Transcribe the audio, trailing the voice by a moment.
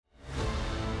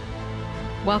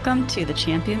Welcome to the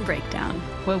Champion Breakdown,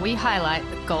 where we highlight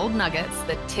the gold nuggets,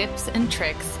 the tips and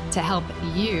tricks to help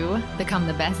you become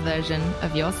the best version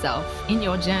of yourself in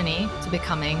your journey to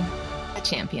becoming a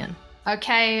champion.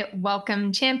 Okay,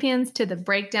 welcome champions to the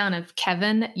breakdown of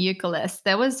Kevin Youkilis.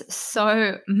 There was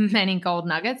so many gold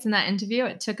nuggets in that interview.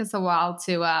 It took us a while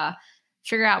to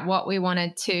figure out what we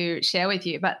wanted to share with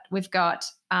you, but we've got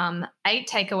 8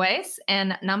 takeaways.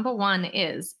 And number 1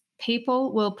 is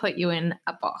people will put you in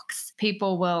a box.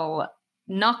 People will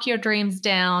knock your dreams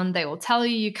down. They will tell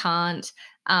you you can't.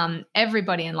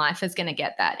 Everybody in life is going to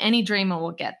get that. Any dreamer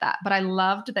will get that. But I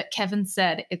loved that Kevin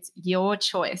said it's your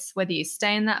choice whether you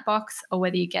stay in that box or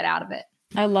whether you get out of it.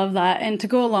 I love that. And to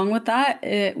go along with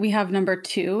that, we have number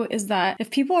 2 is that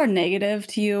if people are negative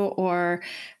to you or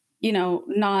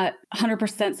not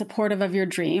 100% supportive of your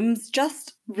dreams,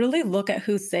 just really look at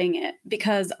who's saying it,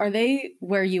 because are they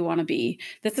where you want to be?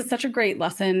 This is such a great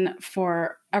lesson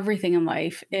for everything in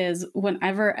life, is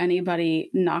whenever anybody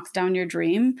knocks down your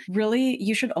dream, really,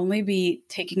 you should only be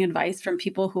taking advice from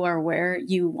people who are where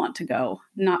you want to go,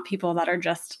 not people that are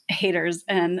just haters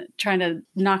and trying to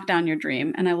knock down your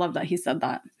dream. And I love that he said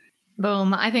that.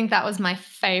 Boom. I think that was my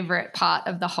favorite part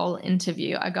of the whole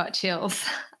interview. I got chills.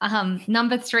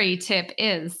 Number 3 tip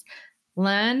is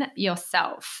learn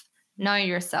yourself. Know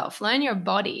yourself. Learn your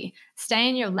body. Stay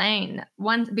in your lane.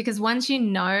 Because once you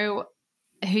know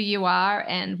who you are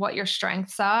and what your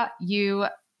strengths are,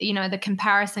 the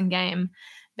comparison game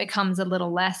becomes a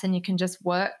little less and you can just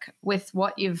work with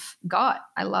what you've got.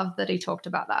 I love that he talked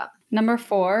about that. Number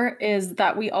 4 is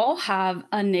that we all have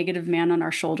a negative man on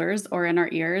our shoulders or in our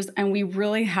ears, and we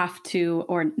really have to,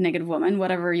 or negative woman,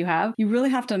 whatever you have, you really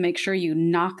have to make sure you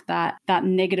knock that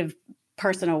negative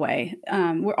person away.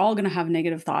 We're all going to have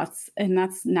negative thoughts, and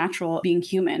that's natural being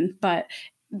human, but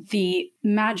the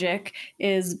magic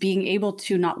is being able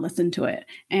to not listen to it.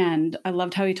 And I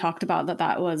loved how he talked about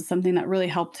that was something that really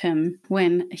helped him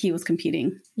when he was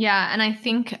competing. Yeah. And I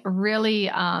think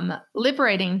really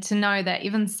liberating to know that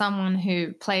even someone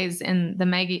who plays in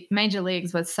the major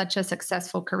leagues with such a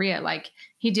successful career, like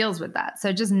he deals with that.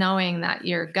 So just knowing that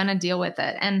you're going to deal with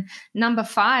it. And number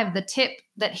 5, the tip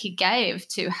that he gave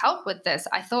to help with this,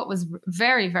 I thought was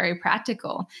very, very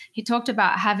practical. He talked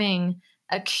about having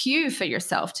a cue for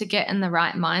yourself to get in the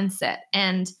right mindset,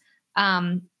 and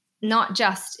not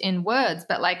just in words,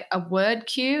 but like a word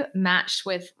cue matched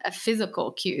with a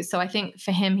physical cue. So I think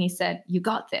for him, he said, you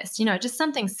got this, just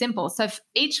something simple. So if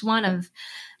each one of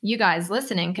you guys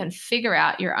listening can figure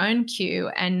out your own cue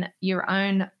and your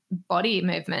own body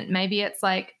movement, maybe it's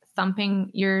like thumping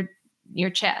your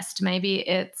chest. Maybe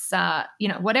it's,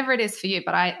 whatever it is for you.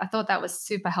 But I thought that was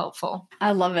super helpful.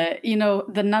 I love it.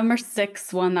 The number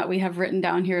 6 one that we have written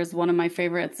down here is one of my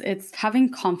favorites. It's having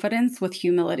confidence with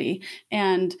humility.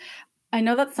 And I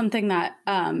know that's something that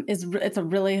it's a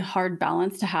really hard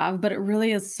balance to have, but it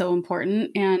really is so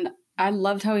important. And I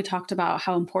loved how he talked about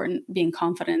how important being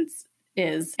confident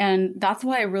is. And that's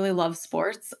why I really love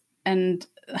sports, and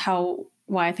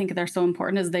why I think they're so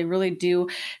important is they really do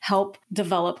help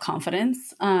develop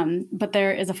confidence. But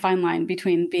there is a fine line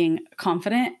between being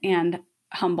confident and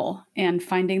humble and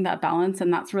finding that balance.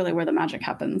 And that's really where the magic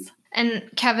happens. And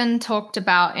Kevin talked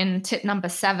about in tip number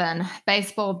 7,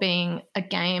 baseball being a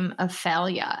game of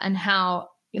failure, and how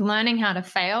learning how to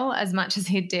fail as much as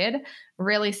he did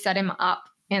really set him up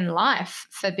in life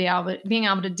for being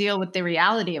able to deal with the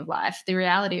reality of life, the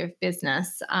reality of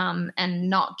business, and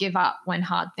not give up when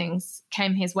hard things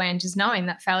came his way, and just knowing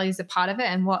that failure is a part of it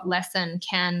and what lesson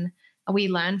can we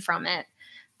learn from it.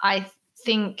 I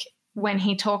think when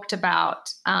he talked about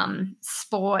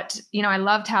sport, I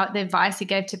loved how the advice he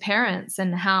gave to parents,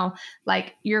 and how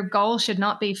like your goal should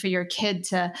not be for your kid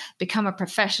to become a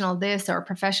professional this or a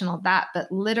professional that, but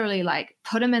literally like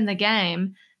put them in the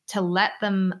game to let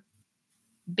them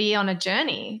be on a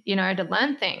journey, to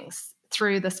learn things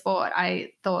through the sport.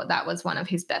 I thought that was one of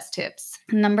his best tips.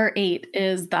 Number 8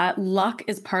 is that luck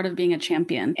is part of being a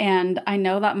champion. And I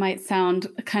know that might sound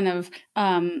kind of,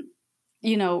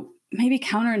 maybe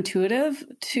counterintuitive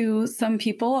to some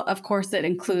people. Of course, it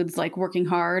includes like working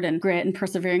hard and grit and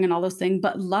persevering and all those things,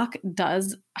 but luck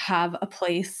does have a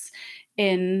place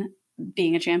in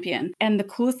being a champion. And the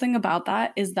coolest thing about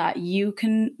that is that you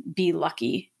can be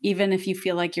lucky. even if you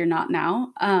feel like you're not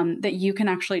now, that you can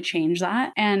actually change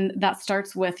that. And that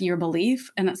starts with your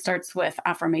belief, and it starts with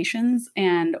affirmations.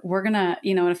 And we're going to,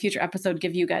 in a future episode,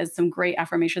 give you guys some great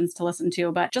affirmations to listen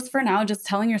to. But just for now, just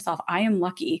telling yourself, I am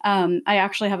lucky. I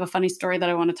actually have a funny story that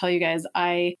I want to tell you guys.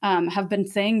 I have been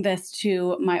saying this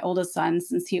to my oldest son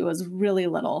since he was really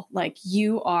little. Like,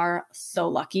 you are so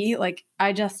lucky. Like,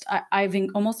 I've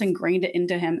almost ingrained it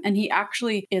into him. And he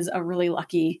actually is a really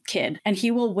lucky kid, and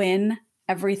he will win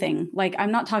everything. Like,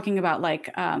 I'm not talking about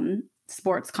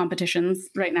sports competitions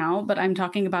right now, but I'm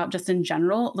talking about just in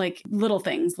general, like little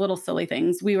things, little silly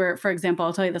things. We were, for example,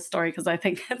 I'll tell you the story because I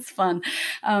think it's fun.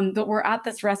 But we're at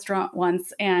this restaurant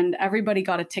once, and everybody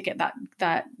got a ticket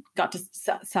that got to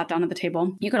sat down at the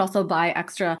table. You could also buy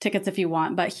extra tickets if you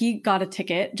want, but he got a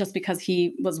ticket just because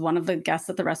he was one of the guests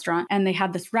at the restaurant, and they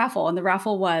had this raffle. And the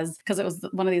raffle was, because it was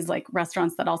one of these like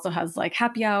restaurants that also has like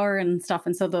happy hour and stuff.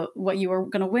 And so what you were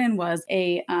going to win was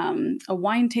a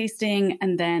wine tasting,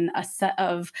 and then a set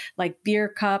of like beer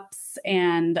cups,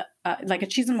 and like a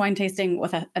cheese and wine tasting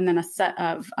and then a set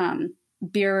of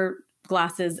beer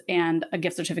glasses and a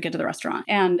gift certificate to the restaurant.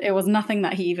 And it was nothing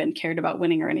that he even cared about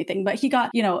winning or anything, but he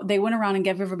got, they went around and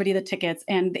gave everybody the tickets,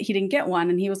 and he didn't get one.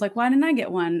 And he was like, why didn't I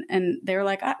get one? And they were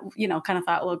like, kind of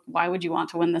thought, look, why would you want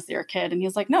to win this? You're a kid. And he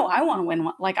was like, no, I want to win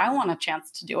one. Like, I want a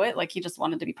chance to do it. Like, he just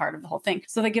wanted to be part of the whole thing.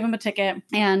 So they give him a ticket,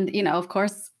 and, of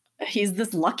course, he's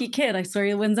this lucky kid. I swear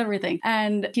he wins everything.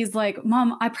 And he's like,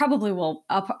 Mom, I probably will.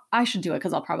 I should do it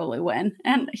because I'll probably win.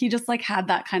 And he just like had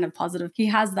that kind of he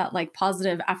has that like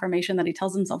positive affirmation that he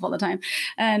tells himself all the time.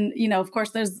 And, of course,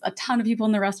 there's a ton of people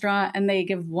in the restaurant, and they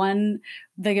give one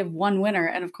winner.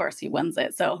 And of course he wins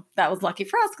it. So that was lucky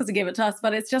for us because he gave it to us.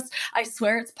 But it's just, I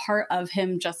swear it's part of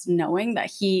him just knowing that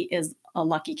he is a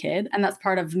lucky kid. And that's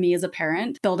part of me as a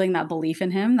parent, building that belief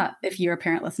in him, that if you're a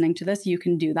parent listening to this, you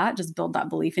can do that. Just build that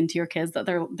belief into your kids that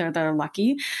they're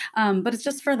lucky. But it's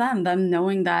just for them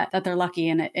knowing that they're lucky,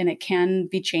 and it can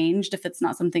be changed if it's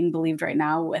not something believed right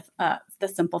now, with the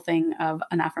simple thing of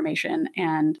an affirmation.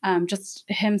 And just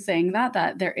him saying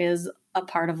that there is a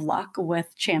part of luck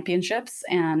with championships.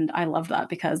 And I love that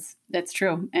because it's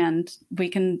true, and we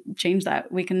can change that.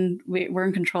 We're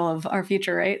in control of our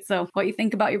future, right? So what you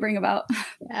think about, you bring about.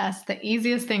 Yes, the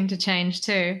easiest thing to change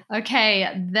too.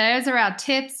 Okay, those are our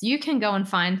tips. You can go and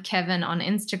find Kevin on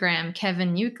Instagram,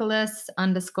 Kevin Youkilis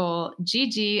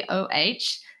 _GGOH.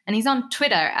 And he's on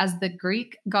Twitter as the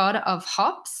Greek god of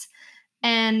hops.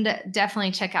 And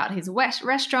definitely check out his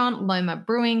restaurant, Loma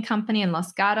Brewing Company in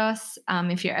Los Gatos.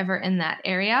 If you're ever in that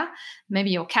area,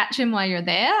 maybe you'll catch him while you're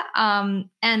there.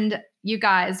 And you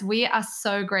guys, we are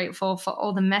so grateful for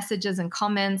all the messages and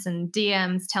comments and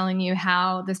DMs telling you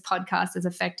how this podcast is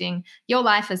affecting your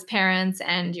life as parents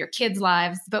and your kids'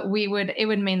 lives. But it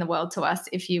would mean the world to us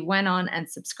if you went on and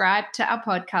subscribed to our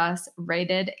podcast,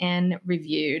 rated and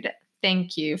reviewed.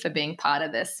 Thank you for being part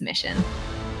of this mission.